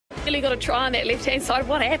Really got to try on that left-hand side.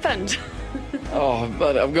 What happened? Oh,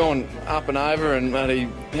 but I've gone up and over and bloody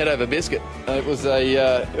head over biscuit. It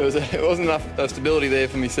wasn't enough stability there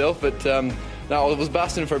for myself, but no, I was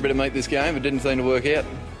busting for a bit of meat this game. It didn't seem to work out.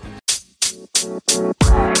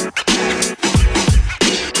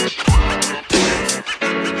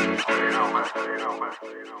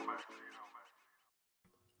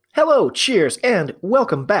 Hello, cheers, and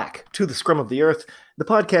welcome back to the Scrum of the Earth, the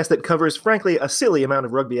podcast that covers, frankly, a silly amount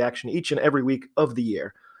of rugby action each and every week of the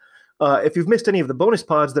year. If you've missed any of the bonus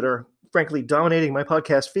pods that are, frankly, dominating my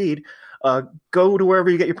podcast feed, go to wherever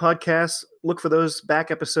you get your podcasts, look for those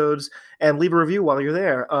back episodes, and leave a review while you're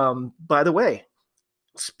there. By the way,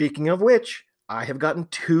 speaking of which, I have gotten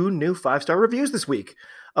 2 new 5-star reviews this week.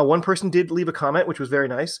 One person did leave a comment, which was very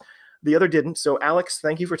nice. The other didn't. So, Alex,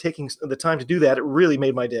 thank you for taking the time to do that. It really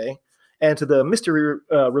made my day. And to the mystery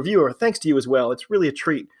reviewer, thanks to you as well. It's really a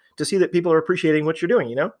treat to see that people are appreciating what you're doing,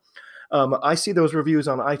 you know? I see those reviews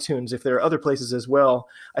on iTunes. If there are other places as well,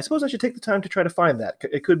 I suppose I should take the time to try to find that.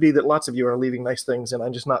 It could be that lots of you are leaving nice things and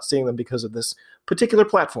I'm just not seeing them because of this particular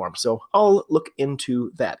platform. So I'll look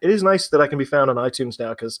into that. It is nice that I can be found on iTunes now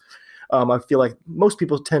because I feel like most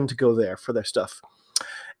people tend to go there for their stuff.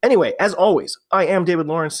 Anyway, as always, I am David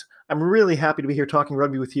Lawrence. I'm really happy to be here talking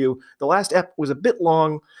rugby with you. The last ep was a bit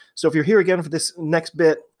long, so if you're here again for this next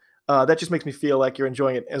bit, that just makes me feel like you're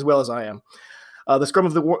enjoying it as well as I am. The Scrum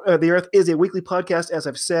of the Earth is a weekly podcast, as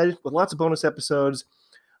I've said, with lots of bonus episodes.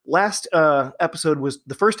 Last episode was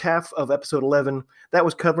the first half of episode 11. That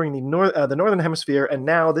was covering the Northern Hemisphere, and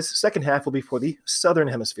now this second half will be for the Southern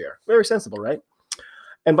Hemisphere. Very sensible, right?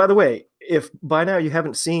 And by the way, if by now you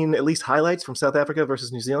haven't seen at least highlights from South Africa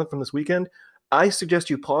versus New Zealand from this weekend, I suggest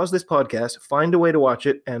you pause this podcast, find a way to watch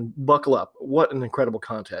it, and buckle up. What an incredible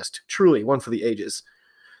contest. Truly one for the ages.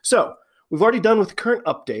 So, we've already done with the current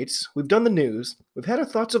updates. We've done the news. We've had our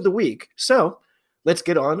thoughts of the week. So, let's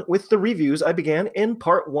get on with the reviews I began in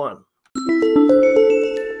part 1.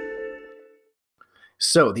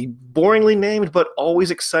 So, the boringly named but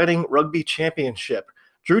always exciting Rugby Championship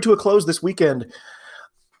drew to a close this weekend.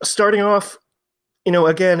 Starting off,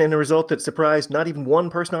 again, in a result that surprised not even one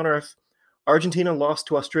person on Earth, Argentina lost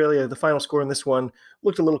to Australia. The final score in this one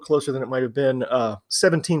looked a little closer than it might have been.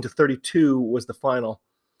 17-32 was the final.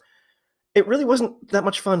 It really wasn't that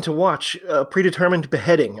much fun to watch predetermined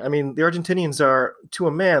beheading. I mean, the Argentinians are, to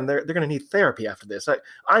a man, they're going to need therapy after this.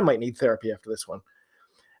 I might need therapy after this one.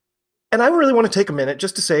 And I really want to take a minute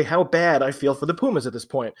just to say how bad I feel for the Pumas at this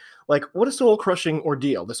point. Like, what a soul-crushing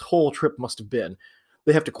ordeal this whole trip must have been.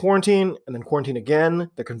 They have to quarantine and then quarantine again.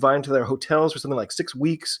 They're confined to their hotels for something like 6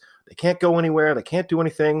 weeks. They can't go anywhere. They can't do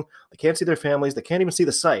anything. They can't see their families. They can't even see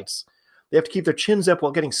the sights. They have to keep their chins up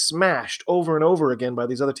while getting smashed over and over again by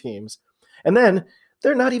these other teams. And then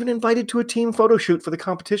they're not even invited to a team photo shoot for the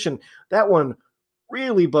competition. That one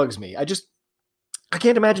really bugs me. I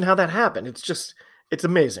can't imagine how that happened. It's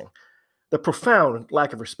amazing. The profound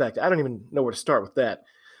lack of respect. I don't even know where to start with that.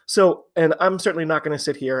 So, and I'm certainly not going to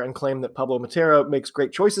sit here and claim that Pablo Matera makes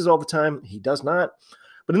great choices all the time. He does not.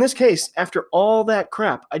 But in this case, after all that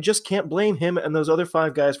crap, I just can't blame him and those other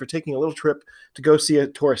 5 guys for taking a little trip to go see a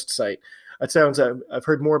tourist site. It sounds, I've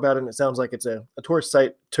heard more about it, and it sounds like it's a tourist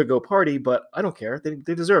site to go party, but I don't care. They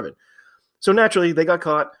deserve it. So naturally, they got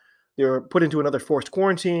caught. They were put into another forced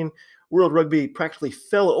quarantine. World Rugby practically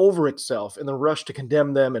fell over itself in the rush to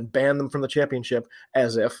condemn them and ban them from the championship,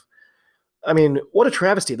 as if. I mean, what a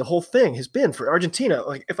travesty the whole thing has been for Argentina.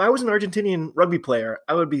 Like, if I was an Argentinian rugby player,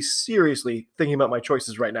 I would be seriously thinking about my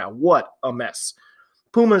choices right now. What a mess.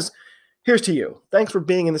 Pumas, here's to you. Thanks for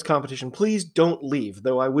being in this competition. Please don't leave,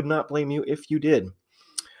 though I would not blame you if you did.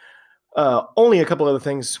 Only a couple other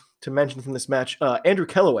things to mention from this match. Andrew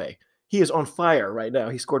Kellaway, he is on fire right now.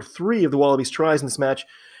 He scored 3 of the Wallabies' tries in this match,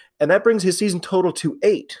 and that brings his season total to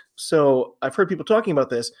 8. So I've heard people talking about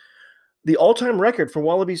this. The all-time record for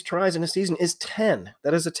Wallabies tries in a season is 10.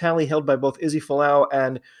 That is a tally held by both Izzy Folau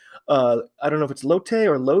and, I don't know if it's Lote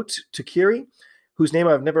or Lote Takiri, whose name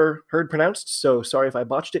I've never heard pronounced, so sorry if I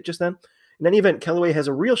botched it just then. In any event, Kellaway has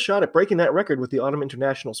a real shot at breaking that record with the Autumn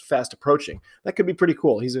Internationals fast approaching. That could be pretty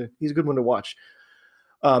cool. He's a good one to watch.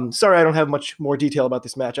 Sorry I don't have much more detail about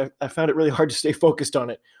this match. I found it really hard to stay focused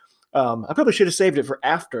on it. I probably should have saved it for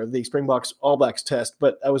after the Springboks All Blacks test,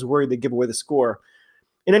 but I was worried they'd give away the score.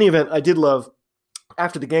 In any event, I did love,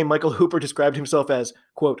 after the game, Michael Hooper described himself as,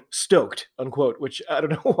 quote, stoked, unquote, which I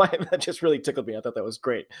don't know why, that just really tickled me. I thought that was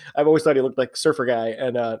great. I've always thought he looked like a surfer guy,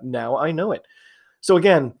 and now I know it. So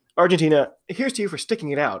again, Argentina, here's to you for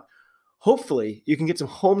sticking it out. Hopefully, you can get some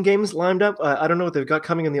home games lined up. I don't know what they've got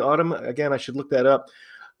coming in the autumn. Again, I should look that up.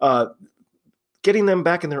 getting them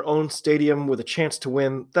back in their own stadium with a chance to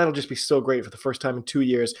win, that'll just be so great for the first time in 2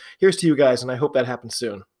 years. Here's to you guys, and I hope that happens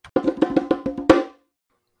soon.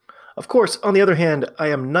 Of course, on the other hand, I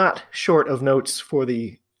am not short of notes for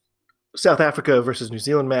the South Africa versus New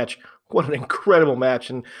Zealand match. What an incredible match,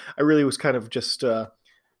 and I really was kind of just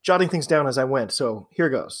jotting things down as I went, so here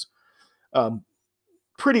goes.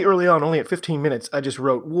 Pretty early on, only at 15 minutes, I just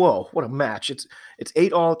wrote, whoa, what a match. It's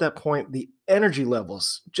 8-all at that point. The energy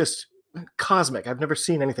levels, just cosmic. I've never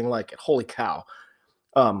seen anything like it. Holy cow.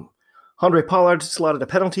 Handré Pollard slotted a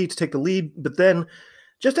penalty to take the lead, but then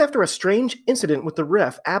just after a strange incident with the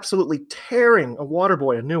ref absolutely tearing a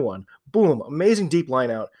Waterboy a new one, boom, amazing deep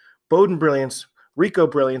line out, Bowden brilliance, Rico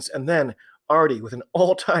brilliance, and then Artie with an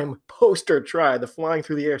all-time poster try. The flying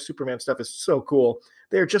through the air Superman stuff is so cool.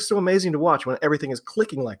 They're just so amazing to watch when everything is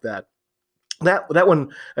clicking like that. That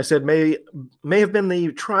one, I said, may have been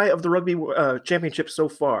the try of the rugby championship so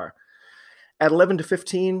far. At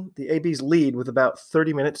 11-15, the ABs lead with about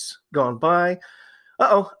 30 minutes gone by.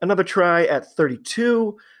 Another try at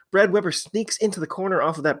 32. Brad Weber sneaks into the corner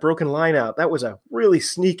off of that broken line out. That was a really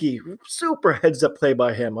sneaky, super heads-up play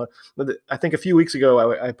by him. I think a few weeks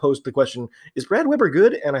ago I posed the question, is Brad Weber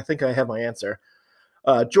good? And I think I have my answer.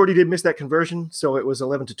 Jordy did miss that conversion, so it was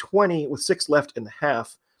 11-20 with 6 left in the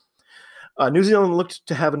half. New Zealand looked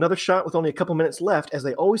to have another shot with only a couple minutes left, as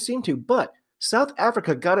they always seem to, but South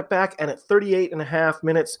Africa got it back, and at 38 and a half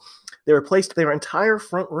minutes, they replaced their entire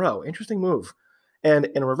front row. Interesting move. And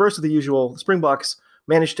in reverse of the usual, the Springboks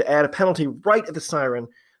managed to add a penalty right at the siren,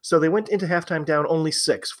 so they went into halftime down only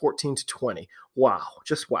 6, 14-20. Wow,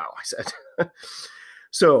 just wow, I said.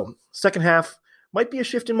 So, second half might be a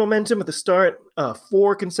shift in momentum at the start.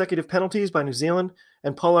 4 consecutive penalties by New Zealand,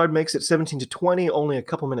 and Pollard makes it 17-20, only a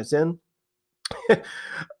couple minutes in.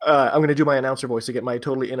 I'm going to do my announcer voice to get my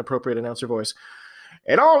totally inappropriate announcer voice.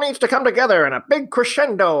 It all needs to come together in a big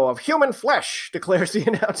crescendo of human flesh, declares the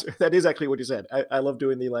announcer. That is actually what you said. I love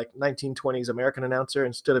doing the 1920s American announcer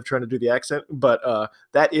instead of trying to do the accent, but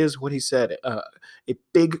that is what he said. A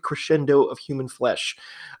big crescendo of human flesh,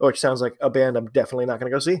 which sounds like a band I'm definitely not going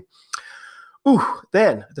to go see.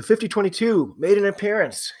 Then the 50-22 made an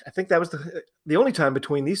appearance. I think that was the only time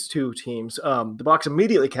between these two teams. The Boks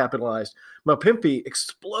immediately capitalized. Mapimpi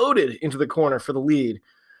exploded into the corner for the lead.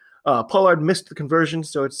 Pollard missed the conversion,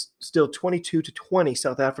 so it's still 22-20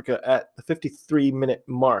 South Africa at the 53-minute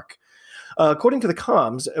mark. According to the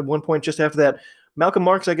comms, at one point just after that, Malcolm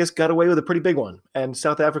Marx, I guess, got away with a pretty big one, and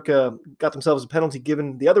South Africa got themselves a penalty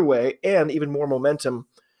given the other way and even more momentum.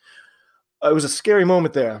 It was a scary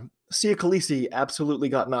moment there. Sia Khaleesi absolutely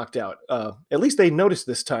got knocked out. At least they noticed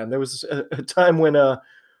this time. There was a time when,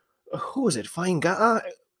 who was it? Fainga'a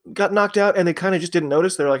got knocked out, and they kind of just didn't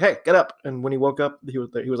notice. They were like, hey, get up. And when he woke up, he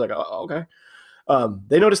was like, oh, okay.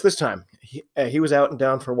 They noticed this time. He was out and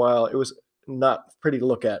down for a while. It was not pretty to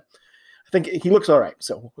look at. I think he looks all right.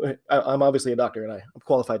 So I'm obviously a doctor, and I'm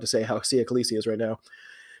qualified to say how Sia Khaleesi is right now.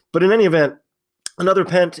 But in any event, another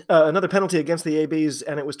penalty against the ABs,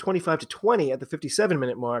 and it was 25-20 at the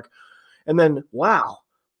 57-minute mark. And then, wow,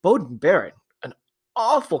 Bowden Barrett, an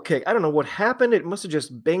awful kick. I don't know what happened. It must have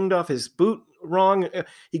just banged off his boot wrong.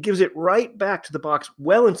 He gives it right back to the Boks,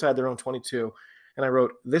 well inside their own 22. And I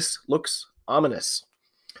wrote, this looks ominous.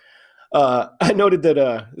 I noted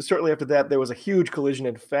that shortly after that, there was a huge collision,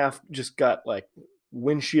 and Faf just got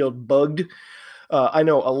windshield bugged. I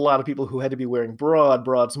know a lot of people who had to be wearing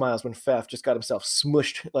broad smiles when Faf just got himself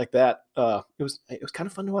smushed like that. It was kind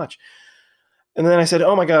of fun to watch. And then I said,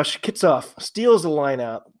 oh my gosh, Kitsoff steals the line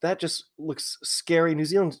out. That just looks scary. New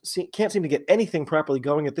Zealand can't seem to get anything properly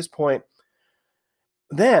going at this point.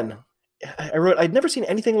 Then I wrote, I'd never seen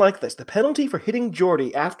anything like this. The penalty for hitting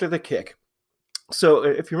Jordy after the kick. So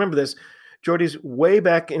if you remember this, Jordy's way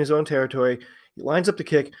back in his own territory. He lines up the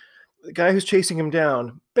kick. The guy who's chasing him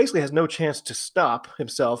down basically has no chance to stop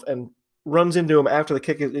himself and runs into him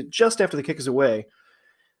just after the kick is away.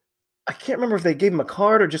 I can't remember if they gave him a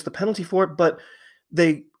card or just the penalty for it, but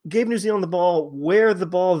they gave New Zealand the ball where the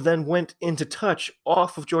ball then went into touch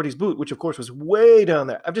off of Jordy's boot, which of course was way down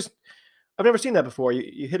there. I've never seen that before.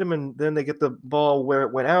 You hit him and then they get the ball where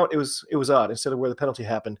it went out. It was odd instead of where the penalty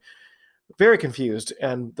happened. Very confused,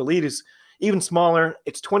 and the lead is even smaller.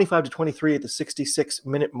 It's 25-23 at the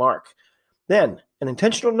 66-minute mark. Then an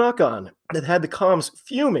intentional knock-on that had the comms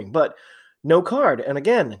fuming, but no card. And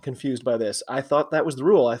again, confused by this. I thought that was the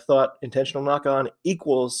rule. I thought intentional knock-on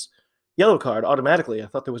equals yellow card automatically. I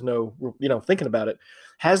thought there was no, thinking about it.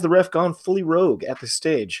 Has the ref gone fully rogue at this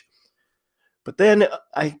stage? But then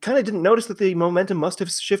I kind of didn't notice that the momentum must have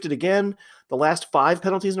shifted again. The last 5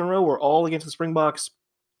 penalties in a row were all against the Springboks.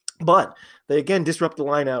 But they again disrupt the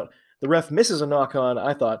line out. The ref misses a knock-on,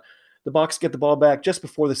 I thought. The Bucks get the ball back just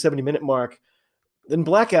before the 70-minute mark. Then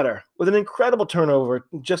Blackadder with an incredible turnover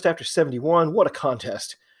just after 71. What a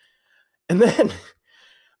contest. And then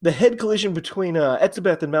the head collision between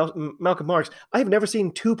Etzebeth and Malcolm Marks. I have never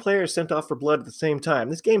seen two players sent off for blood at the same time.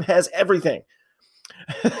 This game has everything.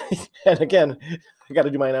 And again, I got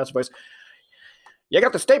to do my announcer voice. You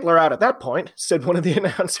got the stapler out at that point, said one of the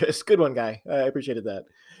announcers. Good one, guy. I appreciated that.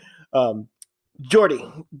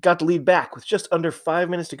 Jordy got the lead back with just under 5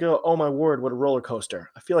 minutes to go. Oh, my word, what a roller coaster.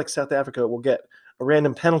 I feel like South Africa will get a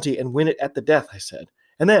random penalty and win it at the death, I said.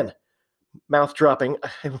 And then, mouth dropping,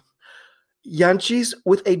 Yanchis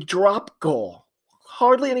with a drop goal.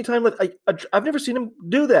 Hardly any time left. I've never seen him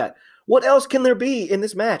do that. What else can there be in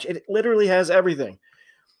this match? It literally has everything.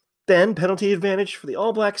 Then, penalty advantage for the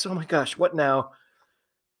All Blacks. Oh my gosh, what now?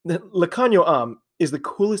 Lacanyo is the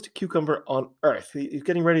coolest cucumber on earth. He's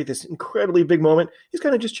getting ready at this incredibly big moment. He's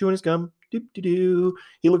kind of just chewing his gum. Doop-de-doo.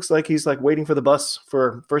 He looks like he's like waiting for the bus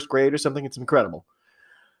for first grade or something. It's incredible.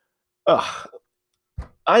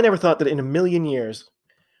 I never thought that in a million years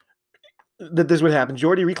that this would happen.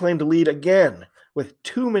 Jordy reclaimed the lead again with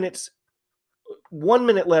 2 minutes, 1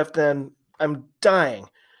 minute left. Then I'm dying.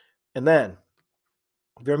 And then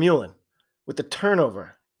Vermeulen with the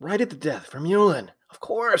turnover right at the death. Vermeulen, of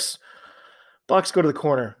course. Bucks go to the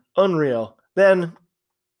corner. Unreal. Then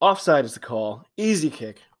offside is the call. Easy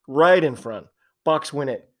kick right in front. Bucks win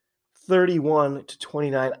it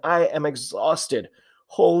 31-29. I am exhausted.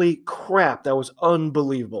 Holy crap. That was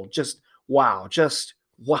unbelievable. Just wow.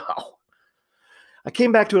 I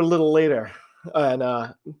came back to it a little later, and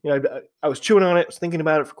I was chewing on it, was thinking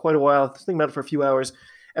about it for quite a while, thinking about it for a few hours,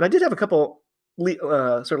 and I did have a couple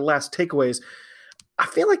sort of last takeaways. I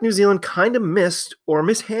feel like New Zealand kind of missed or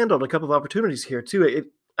mishandled a couple of opportunities here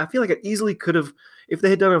too. I feel like it easily could have, if they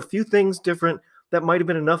had done a few things different, that might have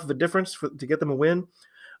been enough of a difference to get them a win.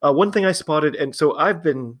 One thing I spotted, and so I've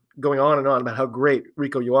been going on and on about how great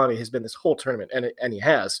Rico Ioane has been this whole tournament, and he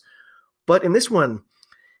has. But in this one,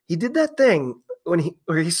 he did that thing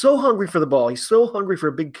where he's so hungry for the ball. He's so hungry for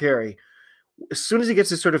a big carry. As soon as he gets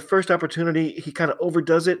his sort of first opportunity, he kind of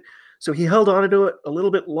overdoes it. So he held on to it a little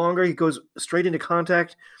bit longer. He goes straight into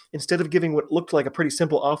contact instead of giving what looked like a pretty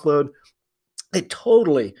simple offload. It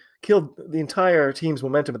totally killed the entire team's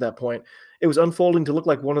momentum at that point. It was unfolding to look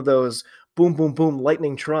like one of those boom, boom, boom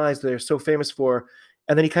lightning tries that they're so famous for.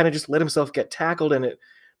 And then he kind of just let himself get tackled, and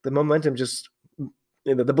the momentum just,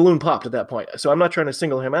 the balloon popped at that point. So I'm not trying to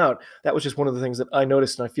single him out. That was just one of the things that I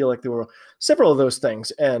noticed, and I feel like there were several of those things.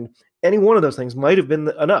 And any one of those things might have been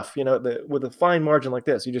enough, with a fine margin like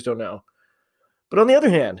this. You just don't know. But on the other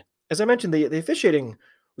hand, as I mentioned, the officiating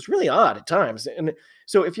was really odd at times. And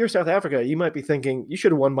so if you're South Africa, you might be thinking, you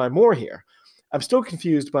should have won by more here. I'm still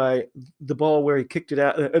confused by the ball where he kicked it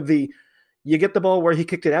out. You get the ball where he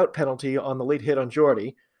kicked it out penalty on the late hit on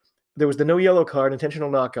Jordy. There was the no yellow card, intentional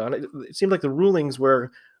knock-on. It seemed like the rulings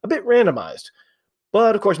were a bit randomized.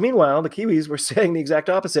 But, of course, meanwhile, the Kiwis were saying the exact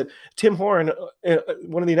opposite. Tim Horn,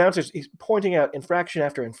 one of the announcers, he's pointing out infraction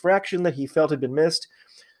after infraction that he felt had been missed.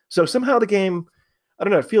 So somehow the game, I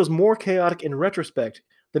don't know, it feels more chaotic in retrospect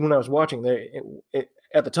than when I was watching.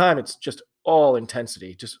 At the time, it's just all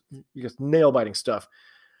intensity, just nail-biting stuff.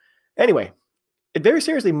 Anyway, it very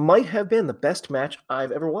seriously might have been the best match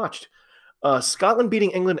I've ever watched. Scotland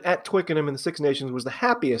beating England at Twickenham in the Six Nations was the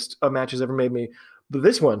happiest a match has ever made me. But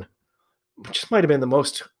this one just might have been the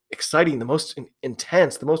most exciting, the most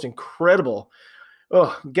intense, the most incredible.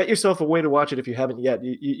 Oh, get yourself a way to watch it if you haven't yet.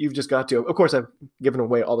 You've just got to. Of course, I've given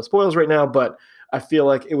away all the spoils right now, but I feel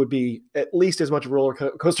like it would be at least as much a roller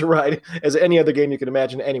coaster ride as any other game you could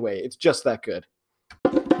imagine anyway. It's just that good.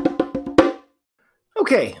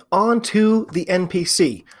 Okay, on to the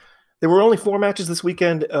NPC. There were only 4 matches this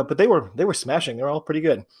weekend, but they were smashing. They're all pretty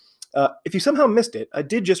good. If you somehow missed it, I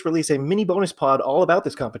did just release a mini bonus pod all about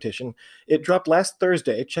this competition. It dropped last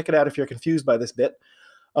Thursday. Check it out if you're confused by this bit.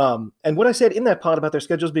 And what I said in that pod about their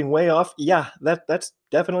schedules being way off, yeah, that's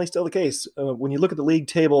definitely still the case. When you look at the league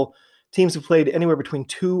table, teams have played anywhere between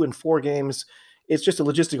 2 and 4 games. It's just a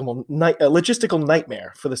logistical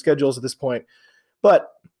nightmare for the schedules at this point. But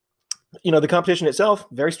the competition itself,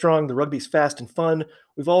 very strong. The rugby's fast and fun.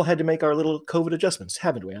 We've all had to make our little COVID adjustments,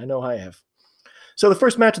 haven't we? I know I have. So the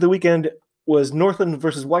first match of the weekend was Northland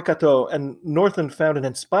versus Waikato, and Northland found an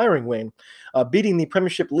inspiring win, beating the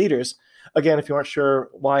Premiership leaders. Again, if you aren't sure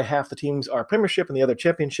why half the teams are Premiership and the other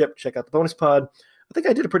Championship, check out the bonus pod. I think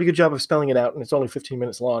I did a pretty good job of spelling it out, and it's only 15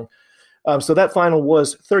 minutes long. So that final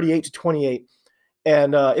was 38-28.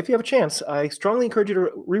 And if you have a chance, I strongly encourage you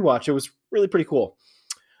to rewatch. It was really pretty cool.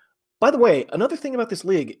 By the way, another thing about this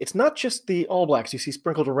league, it's not just the All Blacks you see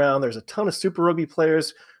sprinkled around. There's a ton of Super Rugby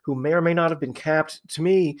players who may or may not have been capped. To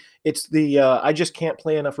me, it's the I just can't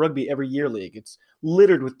play enough rugby every year league. It's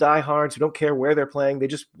littered with diehards who don't care where they're playing. They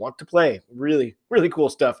just want to play. Really, really cool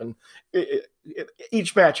stuff. And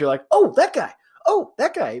each match, you're like, oh, that guy. Oh,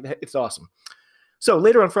 that guy. It's awesome. So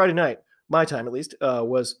later on Friday night, my time at least,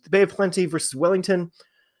 was the Bay of Plenty versus Wellington.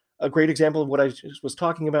 A great example of what I just was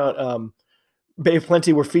talking about. Bay of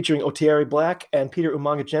Plenty were featuring Otieri Black and Peter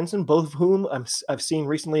Umaga Jensen, both of whom I've seen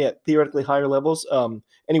recently at theoretically higher levels,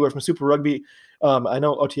 anywhere from Super Rugby. I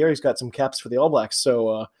know Otieri's got some caps for the All Blacks,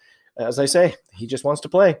 so as I say, he just wants to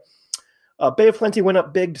play. Bay of Plenty went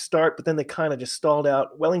up big to start, but then they kind of just stalled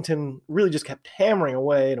out. Wellington really just kept hammering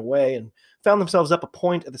away and away and found themselves up a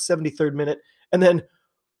point at the 73rd minute. And then,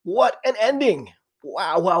 what an ending!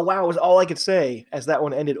 Wow was all I could say as that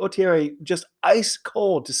one ended. Otieri just ice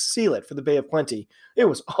cold to seal it for the Bay of Plenty. It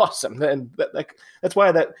was awesome. And that's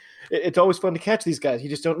why it's always fun to catch these guys. You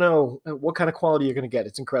just don't know what kind of quality you're going to get.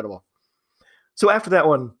 It's incredible. So after that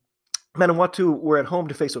one, Manawatu were at home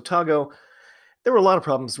to face Otago. There were a lot of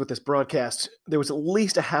problems with this broadcast. There was at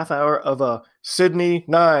least a half hour of a Sydney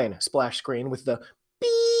 9 splash screen with the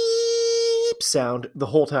beep sound the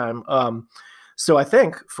whole time. So I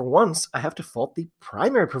think, for once, I have to fault the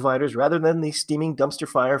primary providers rather than the steaming dumpster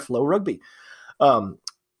fire Flow Rugby.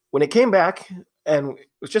 When it came back, and it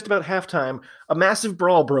was just about halftime, a massive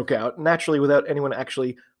brawl broke out, naturally without anyone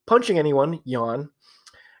actually punching anyone, yawn.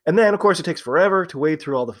 And then, of course, it takes forever to wade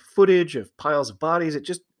through all the footage of piles of bodies. It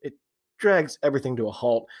drags everything to a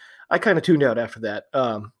halt. I kind of tuned out after that.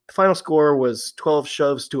 The final score was 12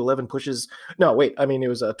 shoves to 11 pushes. No, wait, it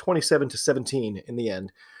was 27-17 in the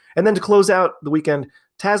end. And then to close out the weekend,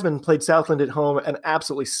 Tasman played Southland at home and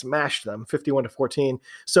absolutely smashed them, 51-14.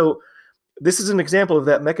 So this is an example of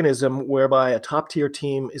that mechanism whereby a top-tier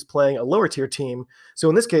team is playing a lower-tier team. So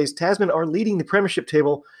in this case, Tasman are leading the premiership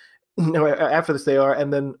table. No, after this they are,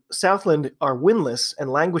 and then Southland are winless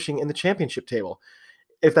and languishing in the championship table.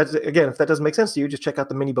 If that doesn't make sense to you, just check out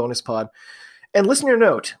the mini bonus pod. And listener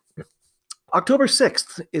note, October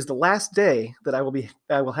 6th is the last day that I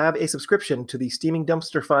will have a subscription to the steaming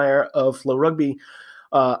dumpster fire of Flow Rugby.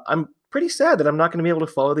 I'm pretty sad that I'm not going to be able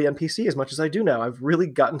to follow the NPC as much as I do now. I've really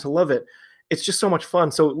gotten to love it. It's just so much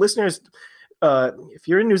fun. So listeners, if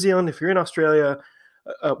you're in New Zealand, if you're in Australia,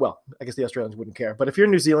 well, I guess the Australians wouldn't care, but if you're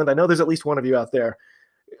in New Zealand, I know there's at least one of you out there.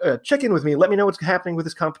 Check in with me. Let me know what's happening with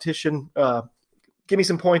this competition. Give me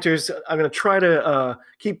some pointers. I'm going to try to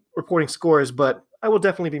keep reporting scores, but I will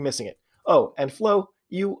definitely be missing it. Oh, and Flo,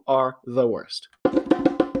 you are the worst.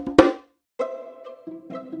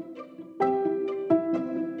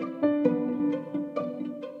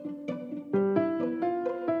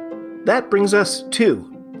 That brings us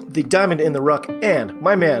to the Diamond in the Ruck, and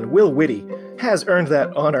my man, Will Whitty, has earned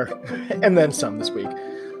that honor and then some this week.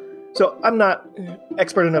 So I'm not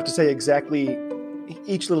expert enough to say exactly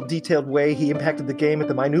each little detailed way he impacted the game at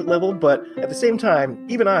the minute level, but at the same time,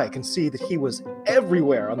 even I can see that he was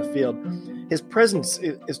everywhere on the field. His presence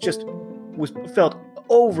was felt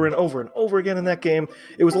over and over and over again in that game.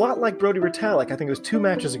 It was a lot like Brodie Retallick. I think it was 2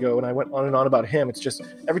 matches ago, and I went on and on about him. It's just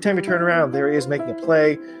every time you turn around, there he is making a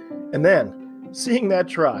play. And then, seeing that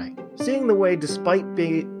try, seeing the way, despite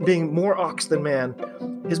being more ox than man,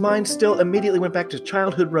 his mind still immediately went back to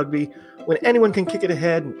childhood rugby, when anyone can kick it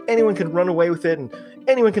ahead, and anyone can run away with it, and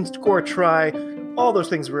anyone can score a try. All those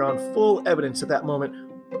things were on full evidence at that moment.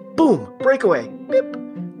 Boom! Breakaway! Bip!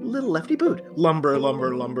 Little lefty boot. Lumber,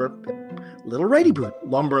 lumber, lumber. Bip. Little righty boot.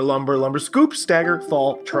 Lumber, lumber, lumber. Scoop, stagger,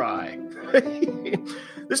 fall, try.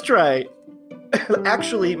 This try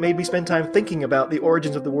actually made me spend time thinking about the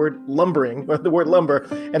origins of the word lumbering, or the word lumber,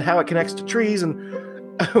 and how it connects to trees. And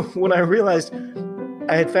when I realized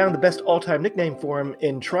I had found the best all-time nickname for him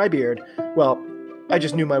in Trybeard, well, I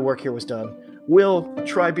just knew my work here was done. Will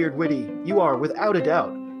Trybeard Whitty, you are, without a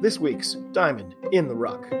doubt, this week's Diamond in the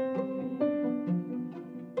Ruck.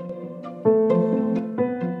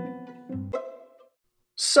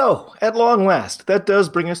 So, at long last, that does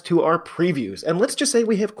bring us to our previews, and let's just say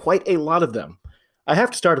we have quite a lot of them. I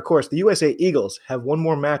have to start, of course, the USA Eagles have one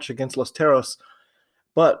more match against Los Terros,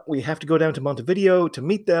 but we have to go down to Montevideo to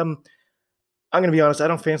meet them. I'm going to be honest, I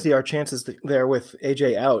don't fancy our chances there with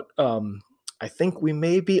AJ out. I think we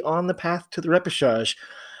may be on the path to the repechage.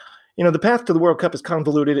 You know, the path to the World Cup is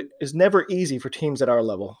convoluted. It is never easy for teams at our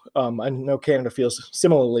level. I know Canada feels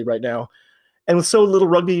similarly right now. And with so little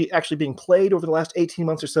rugby actually being played over the last 18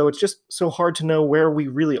 months or so, it's just so hard to know where we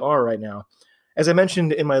really are right now. As I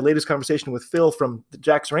mentioned in my latest conversation with Phil from the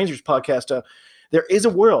Jacks Rangers podcast, there is a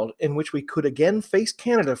world in which we could again face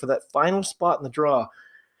Canada for that final spot in the draw.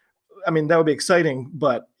 I mean, that would be exciting,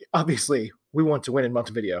 but obviously we want to win in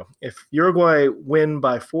Montevideo. If Uruguay win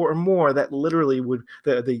by 4 or more, that literally would,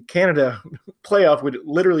 the Canada playoff would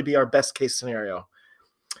literally be our best case scenario.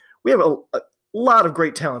 We have a lot of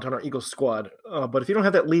great talent on our Eagles squad, but if you don't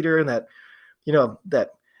have that leader and that,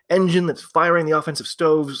 that engine that's firing the offensive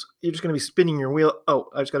stoves, you're just going to be spinning your wheel. Oh,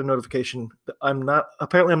 I just got a notification that I'm not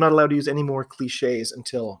allowed to use any more cliches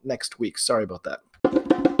until next week. Sorry about that.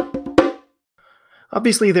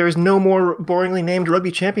 Obviously, there is no more boringly named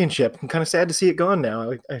rugby championship. I'm kind of sad to see it gone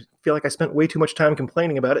now. I feel like I spent way too much time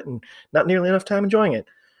complaining about it and not nearly enough time enjoying it.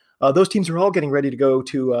 Those teams are all getting ready to go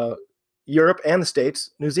to Europe and the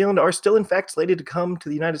States. New Zealand are still, in fact, slated to come to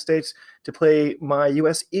the United States to play my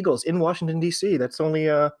U.S. Eagles in Washington, D.C. That's only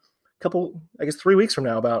a couple, 3 weeks from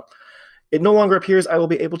now about. It no longer appears I will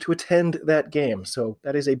be able to attend that game, so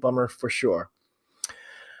that is a bummer for sure.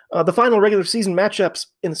 The final regular season matchups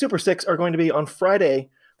in the Super Six are going to be on Friday.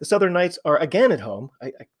 The Southern Knights are again at home.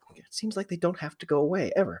 It seems like they don't have to go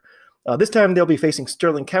away ever. This time they'll be facing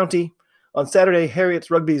Stirling County. On Saturday,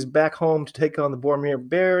 Harriet's Rugby is back home to take on the Bormere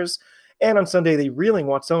Bears. And on Sunday, the reeling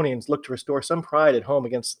Watsonians look to restore some pride at home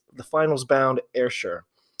against the finals-bound Ayrshire.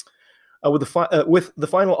 With the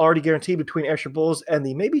final already guaranteed between Ayrshire Bulls and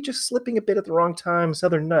the maybe just slipping a bit at the wrong time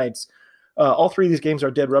Southern Knights, all 3 of these games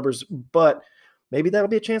are dead rubbers, but maybe that'll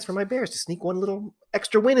be a chance for my Bears to sneak one little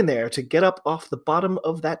extra win in there to get up off the bottom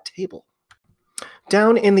of that table.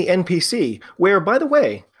 Down in the NPC, where, by the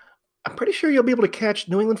way, I'm pretty sure you'll be able to catch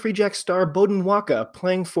New England Free Jack star Bowden Waka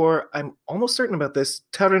playing for, I'm almost certain about this,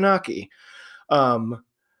 Taranaki. They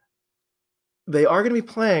are going to be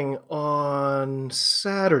playing on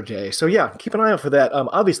Saturday. So yeah, keep an eye out for that.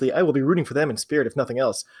 Obviously, I will be rooting for them in spirit, if nothing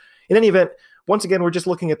else. In any event, once again, we're just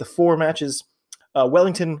looking at the 4 matches.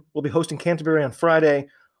 Wellington will be hosting Canterbury on Friday.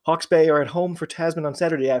 Hawke's Bay are at home for Tasman on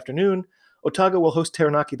Saturday afternoon. Otago will host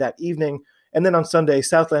Taranaki that evening. And then on Sunday,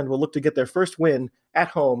 Southland will look to get their first win at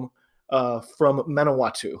home from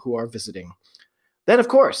Manawatu, who are visiting. Then, of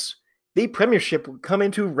course, the Premiership will come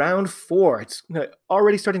into round 4. It's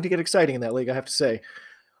already starting to get exciting in that league, I have to say.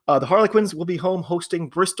 The Harlequins will be home hosting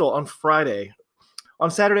Bristol on Friday.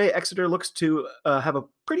 On Saturday, Exeter looks to have a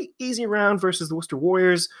pretty easy round versus the Worcester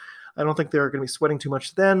Warriors. I don't think they're going to be sweating too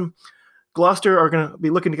much then. Gloucester are going to be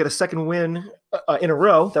looking to get a second win in a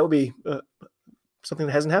row. That would be something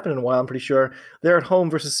that hasn't happened in a while, I'm pretty sure. They're at home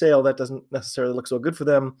versus Sale. That doesn't necessarily look so good for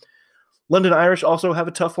them. London Irish also have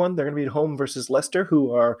a tough one. They're going to be at home versus Leicester,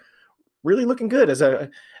 who are really looking good. As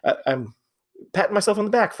I'm patting myself on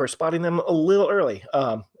the back for spotting them a little early.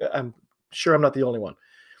 I'm sure I'm not the only one.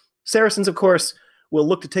 Saracens, of course, will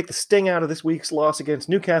look to take the sting out of this week's loss against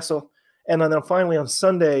Newcastle. And then finally on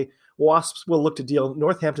Sunday, Wasps will look to deal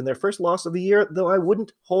Northampton their first loss of the year, though I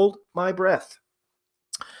wouldn't hold my breath.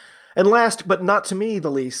 And last, but not to me the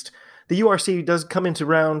least, the URC does come into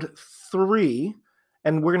round 3,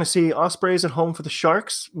 and we're going to see Ospreys at home for the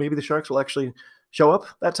Sharks. Maybe the Sharks will actually show up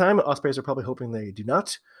that time. Ospreys are probably hoping they do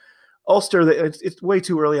not. Ulster, it's way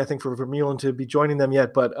too early, I think, for Vermeulen to be joining them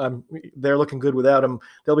yet, but they're looking good without him.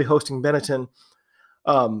 They'll be hosting Benetton.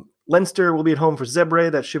 Leinster will be at home for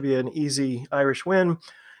Zebre. That should be an easy Irish win.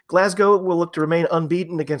 Glasgow will look to remain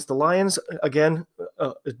unbeaten against the Lions. Again,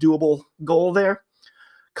 a doable goal there.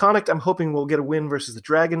 Connacht, I'm hoping, will get a win versus the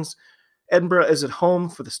Dragons. Edinburgh is at home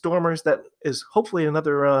for the Stormers. That is hopefully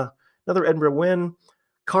another Edinburgh win.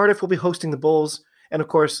 Cardiff will be hosting the Bulls. And, of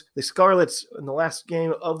course, the Scarlets in the last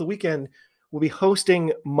game of the weekend will be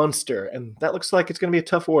hosting Munster. And that looks like it's going to be a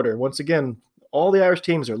tough order. Once again, all the Irish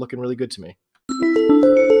teams are looking really good to me.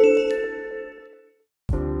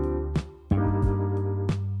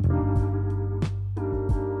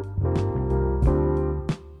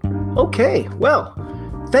 Okay, well,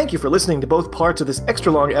 thank you for listening to both parts of this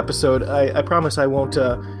extra long episode. I promise I won't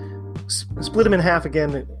split them in half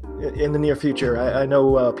again in the near future. I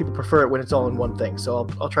know people prefer it when it's all in one thing, so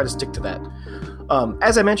I'll try to stick to that.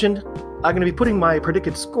 As I mentioned, I'm going to be putting my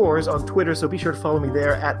predicted scores on Twitter, so be sure to follow me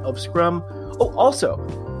there at @ofscrum. Oh, also,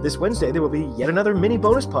 this Wednesday there will be yet another mini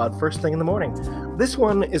bonus pod first thing in the morning. This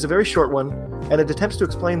one is a very short one, and it attempts to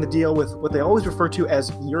explain the deal with what they always refer to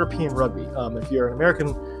as European rugby. If you're an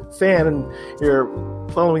American fan and you're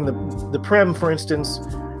following the Prem, for instance,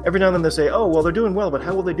 every now and then they'll say, oh, well, they're doing well, but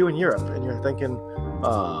how will they do in Europe? And you're thinking,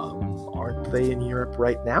 aren't they in Europe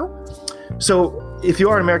right now? So if you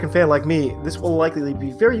are an American fan like me, this will likely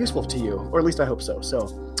be very useful to you, or at least I hope so.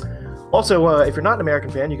 Also, if you're not an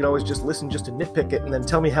American fan, you can always just listen just to nitpick it and then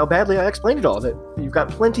tell me how badly I explained it all. That you've got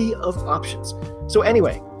plenty of options. So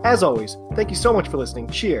anyway, as always, thank you so much for listening.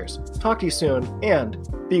 Cheers. Talk to you soon, and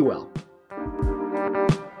be well.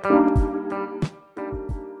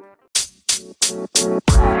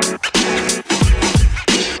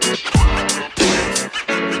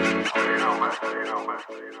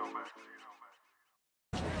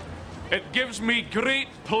 It gives me great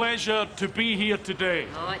pleasure to be here today.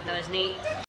 Oh, it does, Nate.